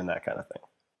when you're doing that kind of thing?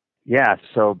 Yeah,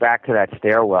 so back to that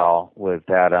stairwell with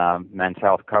that Men's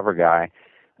Health cover guy,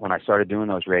 when I started doing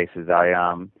those races,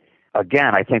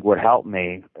 I think what helped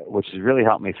me, which has really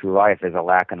helped me through life, is a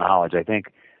lack of knowledge. I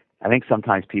think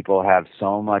sometimes people have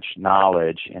so much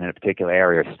knowledge in a particular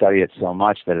area, or study it so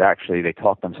much that they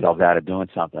talk themselves out of doing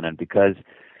something. And because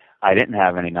I didn't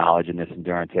have any knowledge in this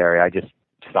endurance area, I just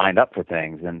signed up for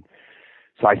things. And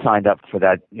so I signed up for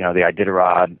that, the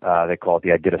Iditarod, they call it the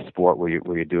Idita Sport, where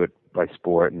you do it by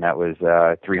sport. And that was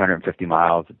 350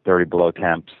 miles, 30 below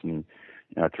temps, and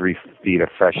 3 feet of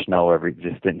fresh snow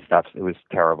just didn't stop. It was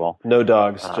terrible. No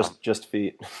dogs, just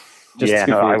feet. Feet.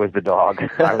 I was the dog.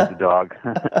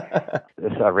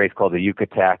 This race called the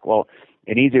Yucatac. Well,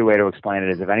 an easier way to explain it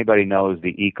is if anybody knows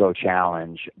the Eco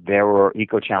Challenge,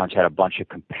 Eco Challenge had a bunch of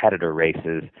competitor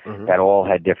races that all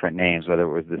had different names, whether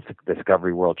it was the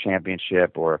Discovery World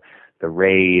Championship or the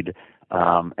Raid,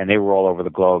 and they were all over the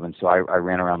globe. And so I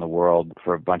ran around the world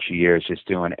for a bunch of years just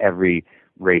doing every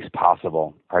race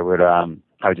possible. I would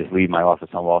just leave my office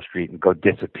on Wall Street and go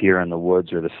disappear in the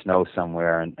woods or the snow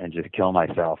somewhere and just kill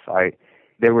myself.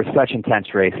 There were such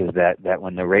intense races that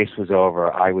when the race was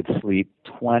over, I would sleep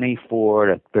 24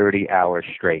 to 30 hours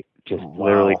straight, just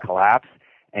literally collapse.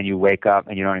 And you wake up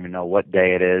and you don't even know what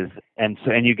day it is. And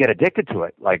you get addicted to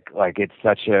it. Like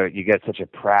you get such a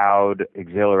proud,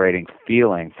 exhilarating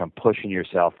feeling from pushing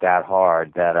yourself that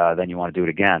hard that then you want to do it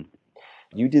again.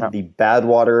 You did the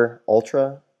Badwater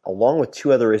Ultra along with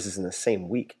 2 other races in the same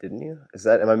week, didn't you?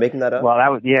 Am I making that up? Well, that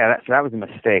was a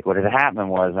mistake. What had happened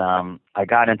was I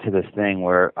got into this thing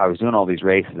where I was doing all these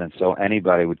races, and so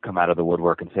anybody would come out of the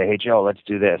woodwork and say, "Hey, Joe, let's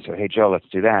do this," or "Hey, Joe, let's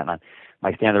do that." And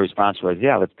my standard response was,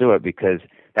 "Yeah, let's do it," because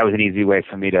that was an easy way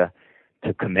for me to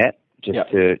commit. To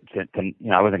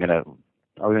I wasn't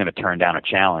gonna turn down a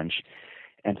challenge.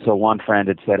 And so one friend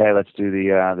had said, "Hey, let's do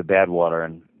the Badwater,"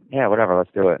 and yeah, whatever,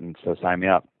 let's do it. And so sign me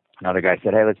up. Another guy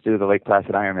said, "Hey, let's do the Lake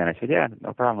Placid Ironman." I said, "Yeah,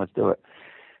 no problem, let's do it."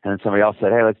 And then somebody else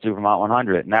said, "Hey, let's do Vermont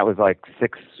 100." And that was like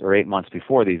 6 or 8 months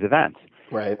before these events.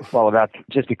 Right. Well,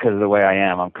 just because of the way I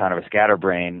am, I'm kind of a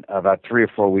scatterbrain. About 3 or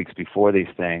 4 weeks before these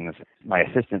things, my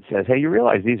assistant says, "Hey, you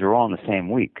realize these are all in the same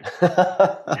week?" And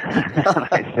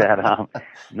I said,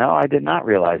 "No, I did not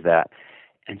realize that."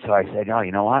 And so I said, "No,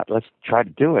 you know what? Let's try to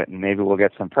do it, and maybe we'll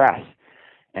get some press."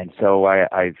 And so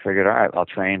I figured, all right, I'll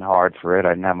train hard for it. I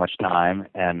didn't have much time,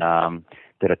 and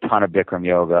did a ton of Bikram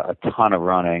yoga, a ton of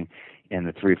running in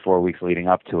the 3-4 weeks leading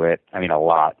up to it. I mean, a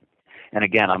lot. And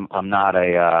again, I'm not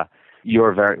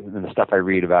you're the stuff I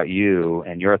read about you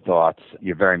and your thoughts,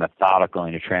 you're very methodical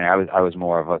in your training. I was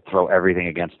more of a throw everything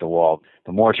against the wall.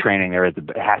 The more training there is,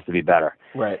 it has to be better.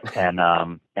 Right. And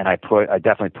I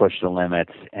definitely pushed the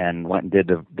limits and went and did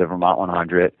the Vermont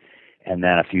 100. And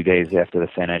then a few days after the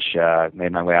finish,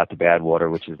 made my way out to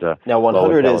Badwater, which is the Now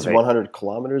 100 lowest is elevation. 100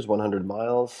 kilometers, 100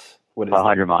 miles. What is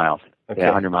 100 miles. Okay. Yeah,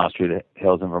 100 miles through the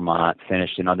hills in Vermont.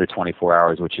 Finished in under 24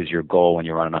 hours, which is your goal when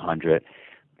you're running 100.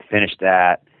 Finished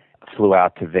that. Flew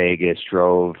out to Vegas.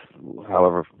 Drove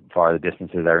however far the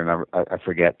distance is. I remember. I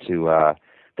forget to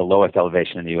the lowest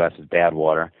elevation in the U.S. is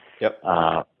Badwater. Yep.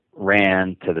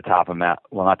 Ran to the top of not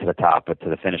to the top, but to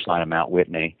the finish line of Mount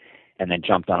Whitney, and then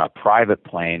jumped on a private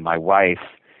plane. My wife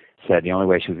said the only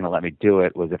way she was going to let me do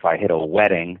it was if I hit a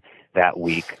wedding that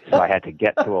week. So I had to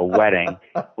get to a wedding,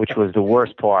 which was the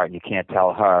worst part, you can't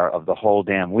tell her, of the whole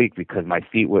damn week because my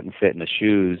feet wouldn't fit in the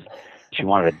shoes. She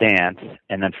wanted to dance.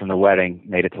 And then from the wedding,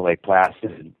 made it to Lake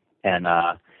Placid and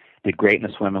did great in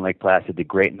the swim in Lake Placid, did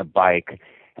great in the bike.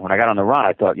 And when I got on the run,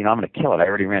 I thought, I'm going to kill it. I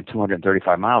already ran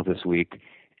 235 miles this week.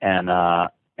 And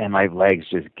my legs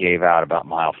just gave out about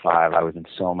mile 5. I was in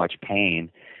so much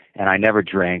pain. And I never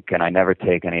drink and I never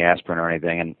take any aspirin or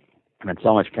anything. And I'm in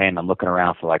so much pain, I'm looking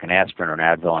around for like an aspirin or an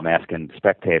Advil. I'm asking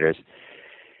spectators.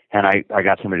 And I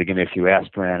got somebody to give me a few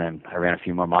aspirin, and I ran a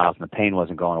few more miles, and the pain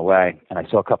wasn't going away. And I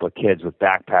saw a couple of kids with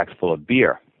backpacks full of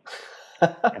beer.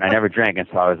 And I never drank, and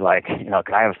so I was like, can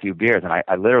I have a few beers? And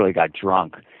I literally got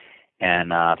drunk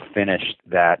and finished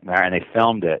that. And they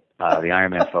filmed it. The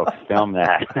Ironman folks filmed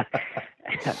that.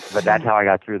 But that's how I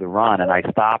got through the run. And I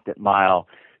stopped at mile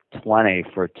 20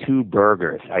 for 2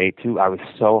 burgers. I ate 2. I was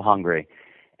so hungry.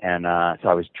 And so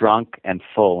I was drunk and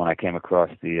full when I came across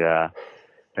the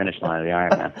finish line of the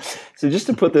Ironman. So just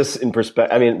to put this in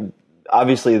perspective, I mean,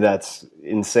 obviously that's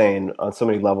insane on so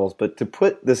many levels, but to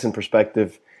put this in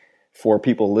perspective for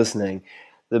people listening,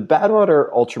 the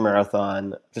Badwater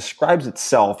Ultramarathon describes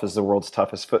itself as the world's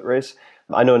toughest foot race.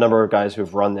 I know a number of guys who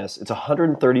have run this. It's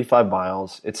 135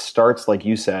 miles. It starts, like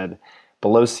you said,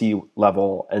 below sea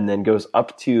level and then goes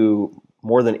up to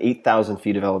more than 8,000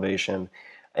 feet of elevation.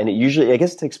 And it usually, I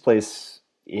guess it takes place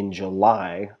in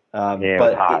July. It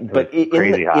was hot.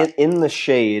 Crazy hot. In the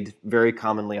shade, very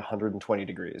commonly 120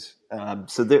 degrees.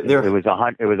 So there it was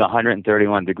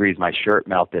 131 degrees. My shirt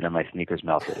melted and my sneakers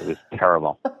melted. It was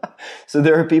terrible. So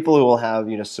there are people who will have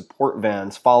support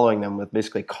vans following them with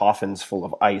basically coffins full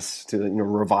of ice to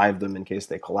revive them in case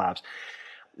they collapse.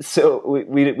 So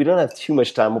we don't have too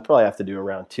much time. We'll probably have to do a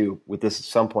round 2 with this at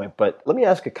some point. But let me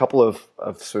ask a couple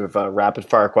of sort of rapid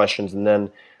fire questions, and then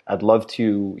I'd love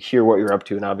to hear what you're up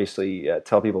to and obviously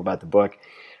tell people about the book.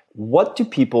 What do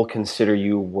people consider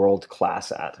you world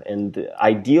class at? And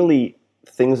ideally,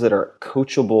 things that are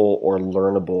coachable or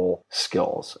learnable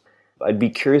skills. I'd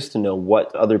be curious to know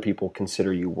what other people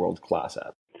consider you world class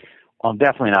at. Well, I'm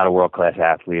definitely not a world-class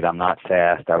athlete. I'm not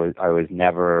fast. I was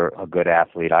never a good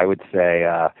athlete. I would say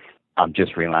I'm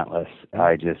just relentless.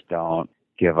 I just don't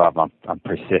give up. I'm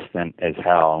persistent as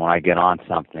hell. And when I get on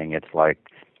something, it's like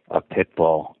a pit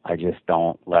bull. I just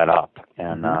don't let up.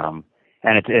 And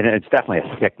it's definitely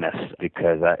a sickness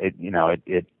because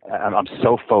I'm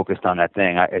so focused on that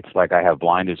thing. It's like I have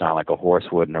blinders on like a horse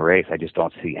would in a race. I just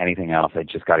don't see anything else. I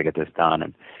just got to get this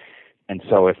done. And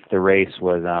so if the race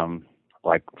was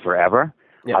like forever,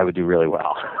 yeah, I would do really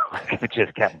well. If it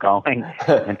just kept going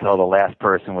until the last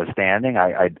person was standing,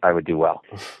 I would do well.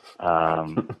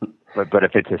 But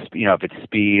if it's if it's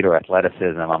speed or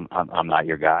athleticism, I'm not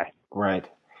your guy. Right.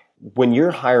 When you're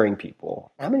hiring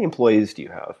people, how many employees do you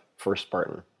have for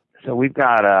Spartan? So we've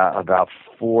got about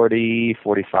 40,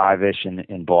 45-ish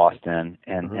in Boston,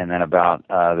 and then about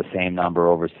the same number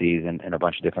overseas in a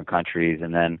bunch of different countries,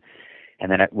 and then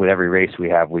with every race we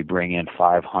have, we bring in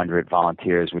 500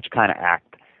 volunteers, which kind of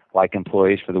act like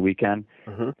employees for the weekend.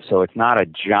 So it's not a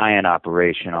giant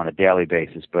operation on a daily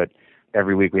basis, but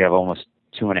every week we have almost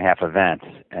 2.5 events,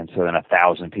 and so then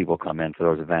 1,000 people come in for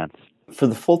those events. For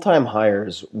the full-time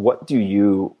hires, what do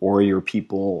you or your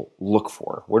people look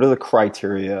for? What are the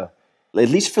criteria, at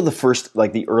least for the first,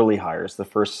 like the early hires, the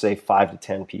first, say, 5 to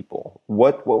 10 people?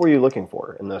 What were you looking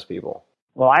for in those people?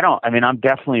 Well, I'm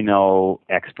definitely no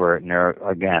expert, and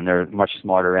they're much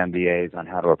smarter MBAs on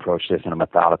how to approach this in a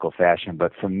methodical fashion.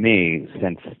 But for me,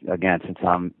 since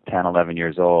I'm 10, 11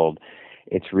 years old,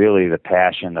 it's really the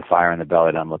passion, the fire in the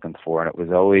belly that I'm looking for. And it was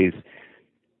always,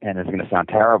 and it's going to sound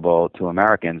terrible to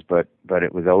Americans, but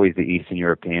it was always the Eastern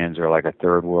Europeans or like a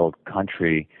third world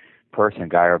country person,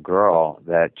 guy or girl,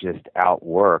 that just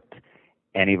outworked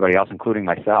anybody else, including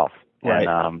myself. Right.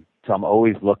 And so I'm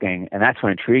always looking, and that's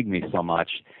what intrigued me so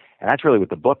much. And that's really what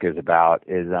the book is about,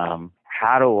 is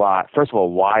how do I, first of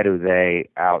all, why do they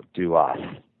outdo us?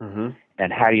 Mm-hmm.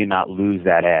 And how do you not lose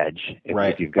that edge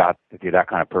if you're that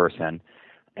kind of person?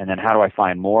 And then how do I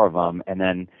find more of them? And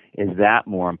then is that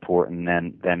more important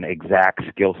than exact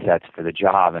skill sets for the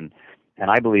job? And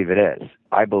I believe it is.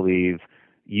 I believe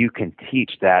you can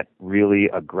teach that really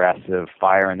aggressive,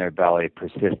 fire in their belly,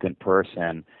 persistent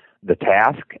person the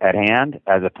task at hand,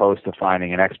 as opposed to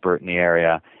finding an expert in the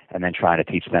area and then trying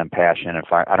to teach them passion and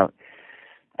fire.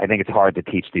 I think it's hard to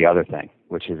teach the other thing,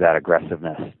 which is that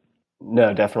aggressiveness.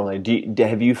 No, definitely.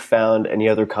 Have you found any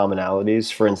other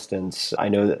commonalities? For instance, I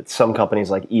know that some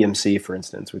companies like EMC, for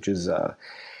instance, which is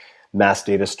mass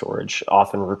data storage,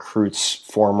 often recruits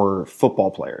former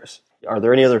football players. Are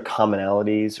there any other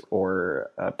commonalities or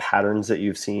patterns that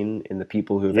you've seen in the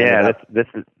people who've ended up?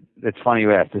 It's funny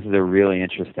you asked. This is a really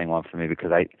interesting one for me,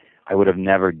 because I would have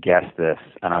never guessed this.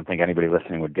 I don't think anybody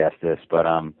listening would guess this, but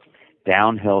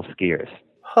downhill skiers.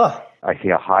 Huh. I see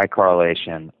a high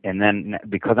correlation. And then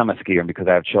because I'm a skier and because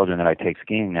I have children that I take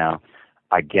skiing now,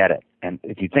 I get it. And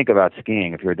if you think about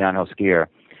skiing, if you're a downhill skier,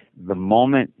 the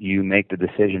moment you make the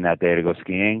decision that day to go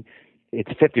skiing,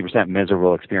 it's 50%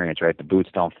 miserable experience, right? The boots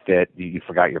don't fit. You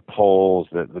forgot your poles,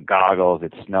 the goggles,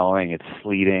 it's snowing, it's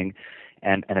sleeting.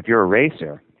 And if you're a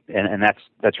racer, and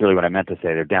that's really what I meant to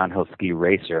say, they're downhill ski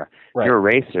racer. Right. If you're a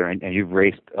racer and you've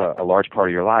raced a large part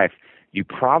of your life, you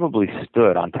probably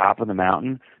stood on top of the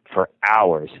mountain for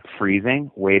hours, freezing,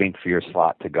 waiting for your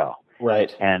slot to go.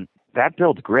 Right. And that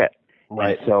builds grit.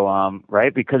 Right. And so,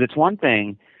 right, because it's one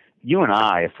thing, you and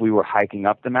I, if we were hiking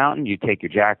up the mountain, you take your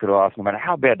jacket off, no matter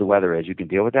how bad the weather is, you can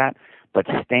deal with that. But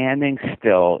standing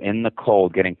still in the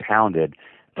cold, getting pounded,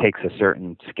 takes a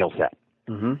certain skill set.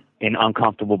 Mm-hmm. In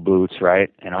uncomfortable boots,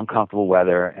 right, in uncomfortable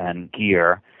weather and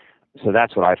gear. So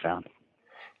that's what I found.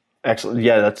 Excellent.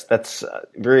 Yeah, that's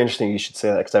very interesting you should say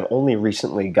that, because I've only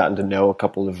recently gotten to know a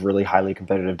couple of really highly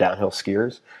competitive downhill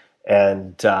skiers,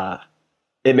 and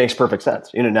it makes perfect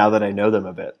sense. Now that I know them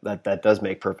a bit, that does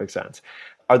make perfect sense.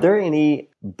 Are there any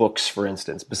books, for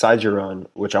instance, besides your own,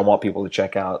 which I want people to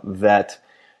check out, that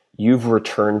you've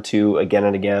returned to again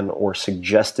and again or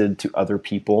suggested to other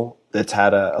people that's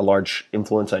had a large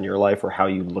influence on your life or how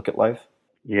you look at life?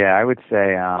 Yeah, I would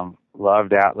say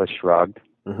loved Atlas Shrugged.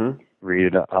 Mm-hmm.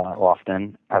 Read it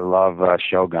often. I love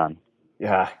Shogun.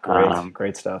 Yeah,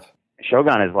 great stuff.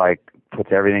 Shogun is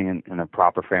puts everything in a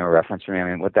proper frame of reference for me.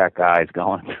 I mean, what that guy's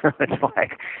going through,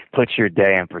 it's puts your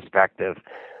day in perspective.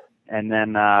 And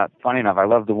then, funny enough, I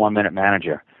love The 1 Minute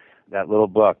Manager. That little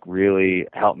book really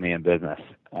helped me in business.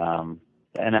 And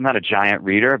I'm not a giant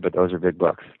reader, but those are big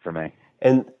books for me.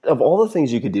 And of all the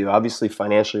things you could do, obviously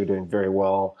financially you're doing very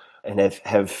well and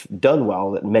have done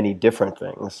well at many different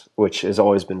things, which has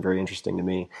always been very interesting to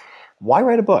me. Why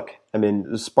write a book? I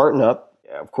mean, Spartan Up,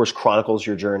 of course, chronicles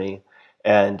your journey.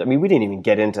 And I mean, we didn't even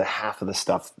get into half of the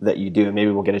stuff that you do. Maybe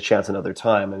we'll get a chance another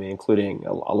time. I mean, including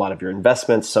a lot of your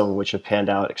investments, some of which have panned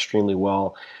out extremely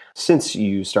well since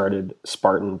you started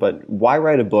Spartan. But why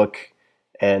write a book?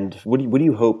 And what do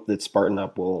you hope that Spartan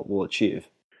Up will achieve?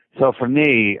 So for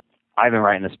me, I've been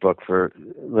writing this book for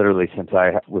literally since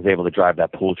I was able to drive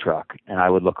that pool truck. And I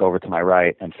would look over to my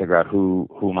right and figure out who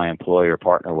my employer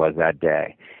partner was that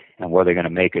day and were they going to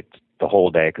make it the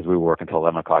whole day, because we were working until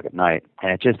 11 o'clock at night.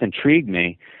 And it just intrigued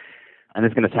me. And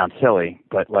it's going to sound silly,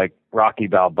 but Rocky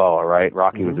Balboa, right?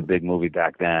 Rocky was a big movie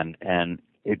back then. And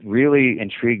it really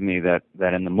intrigued me that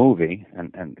in the movie,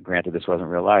 and granted this wasn't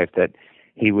real life, that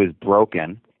he was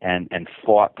broken and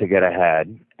fought to get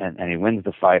ahead, and he wins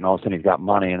the fight, and all of a sudden he's got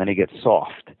money, and then he gets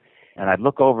soft. And I'd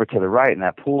look over to the right in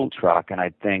that pool truck, and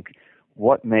I'd think,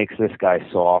 what makes this guy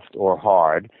soft or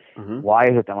hard? Mm-hmm. Why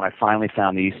is it that when I finally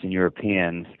found the Eastern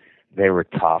Europeans, they were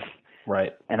tough?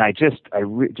 Right. And I just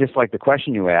like the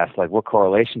question you asked, what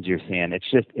correlations you're seeing,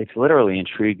 it's literally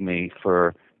intrigued me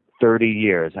for 30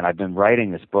 years, and I've been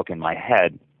writing this book in my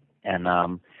head.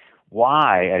 And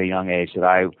why, at a young age, did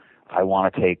I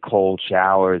want to take cold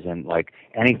showers and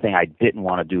anything I didn't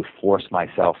want to do, force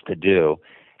myself to do?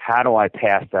 How do I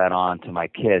pass that on to my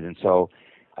kids? And so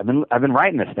I've been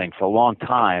writing this thing for a long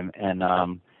time, and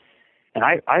I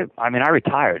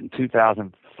retired in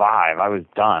 2005. I was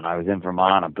done. I was in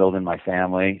Vermont. I'm building my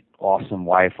family. Awesome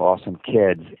wife, awesome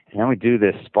kids. And then we do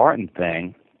this Spartan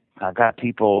thing. I've got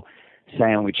people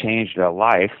saying we changed their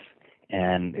life,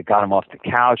 and it got them off the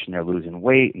couch, and they're losing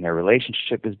weight, and their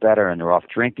relationship is better, and they're off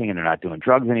drinking, and they're not doing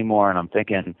drugs anymore. And I'm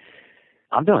thinking,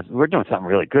 we're doing something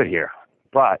really good here.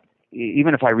 But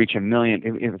even if I reach 1 million,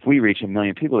 if we reach 1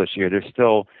 million people this year, there's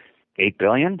still 8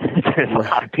 billion. There's a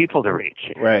lot of people to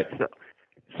reach. Right.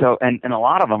 So and a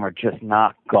lot of them are just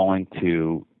not going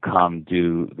to come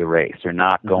do the race. They're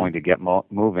not going to get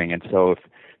moving. And so if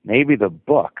maybe the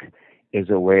book is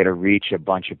a way to reach a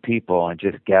bunch of people and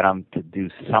just get them to do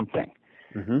something,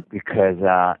 because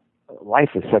life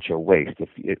is such a waste.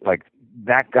 Like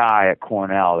that guy at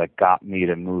Cornell that got me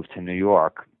to move to New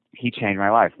York, he changed my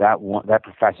life. That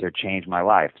professor changed my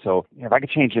life. So if I could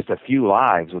change just a few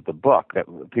lives with the book, that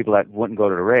people that wouldn't go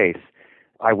to the race,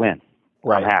 I win.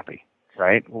 Right. I'm happy.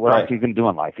 Right? What else are you going to do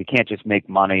in life? You can't just make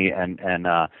money and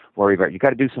worry about it. You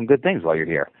got to do some good things while you're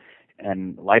here.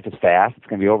 And life is fast. It's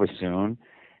going to be over soon.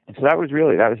 And so that was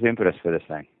the impetus for this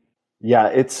thing. Yeah,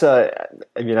 it's. I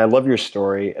love your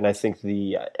story, and I think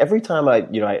every time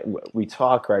we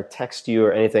talk or I text you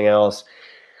or anything else,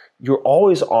 you're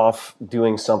always off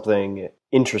doing something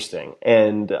interesting.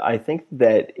 And I think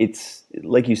that it's,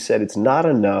 like you said, it's not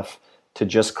enough to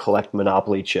just collect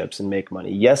Monopoly chips and make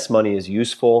money. Yes, money is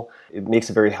useful. It makes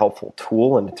a very helpful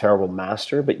tool and a terrible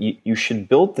master, but you should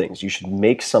build things. You should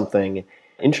make something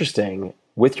interesting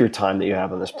with your time that you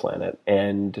have on this planet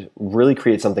and really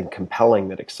create something compelling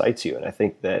that excites you. And I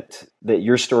think that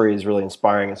your story is really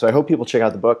inspiring. And so I hope people check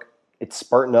out the book. It's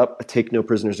Spartan Up, a Take No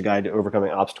Prisoners Guide to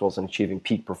Overcoming Obstacles and Achieving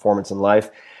Peak Performance in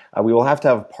Life. We will have to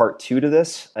have part 2 to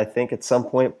this, I think, at some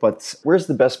point. But where's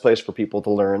the best place for people to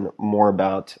learn more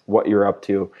about what you're up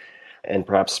to and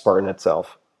perhaps Spartan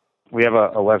itself? We have a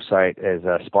website, is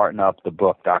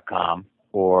SpartanUpTheBook.com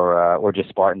or just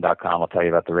Spartan.com. I'll tell you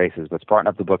about the races, but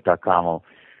SpartanUpTheBook.com will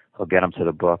get them to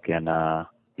the book. And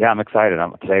I'm excited.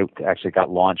 Today actually got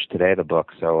launched today, the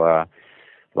book. So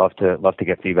love to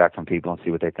get feedback from people and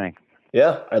see what they think.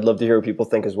 Yeah, I'd love to hear what people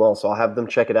think as well. So I'll have them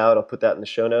check it out. I'll put that in the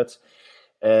show notes.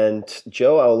 And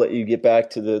Joe, I'll let you get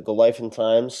back to the life and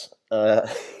times.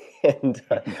 And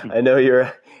I know you're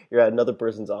at another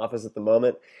person's office at the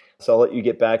moment, so I'll let you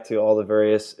get back to all the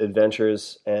various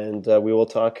adventures, and we will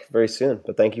talk very soon.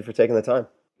 But thank you for taking the time.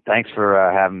 Thanks for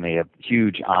having me. A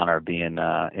huge honor being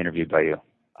interviewed by you.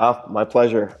 Oh, my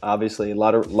pleasure. Obviously, a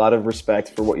lot of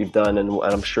respect for what you've done, and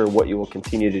I'm sure what you will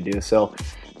continue to do. So,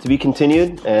 to be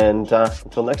continued. And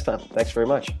until next time, thanks very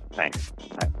much. Thanks.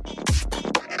 Bye.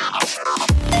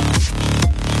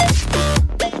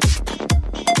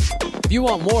 If you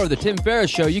want more of The Tim Ferriss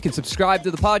Show, you can subscribe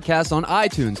to the podcast on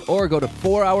iTunes or go to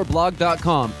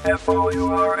 4hourblog.com.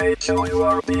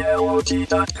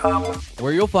 FOURHOURBLOG.com,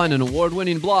 where you'll find an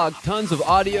award-winning blog, tons of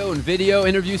audio and video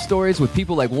interview stories with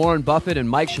people like Warren Buffett and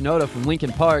Mike Shinoda from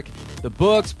Linkin Park, the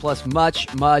books, plus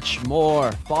much, much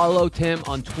more. Follow Tim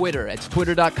on Twitter. It's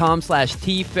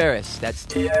twitter.com/TFerriss. That's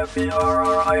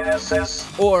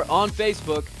TFERRISS. Or on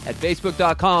Facebook at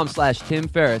facebook.com/Tim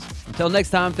Ferriss. Until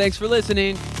next time, thanks for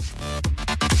listening.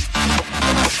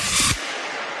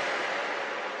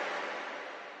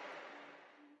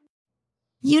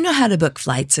 You know how to book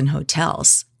flights and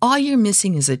hotels. All you're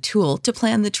missing is a tool to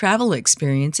plan the travel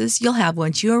experiences you'll have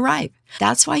once you arrive.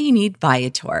 That's why you need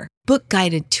Viator. Book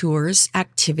guided tours,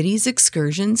 activities,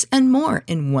 excursions, and more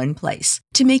in one place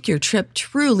to make your trip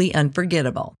truly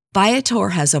unforgettable. Viator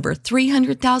has over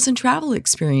 300,000 travel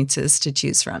experiences to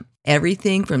choose from.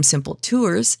 Everything from simple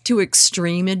tours to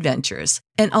extreme adventures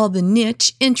and all the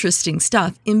niche, interesting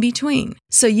stuff in between.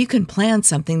 So you can plan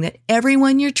something that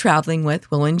everyone you're traveling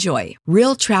with will enjoy.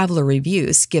 Real traveler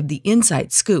reviews give the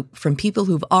inside scoop from people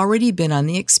who've already been on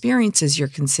the experiences you're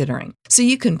considering. So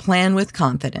you can plan with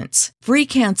confidence. Free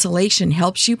cancellation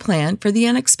helps you plan for the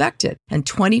unexpected. And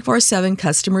 24/7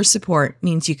 customer support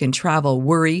means you can travel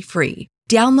worry-free.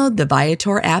 Download the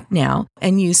Viator app now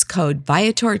and use code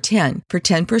Viator10 for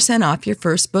 10% off your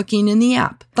first booking in the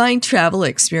app. Find travel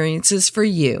experiences for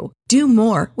you. Do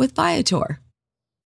more with Viator.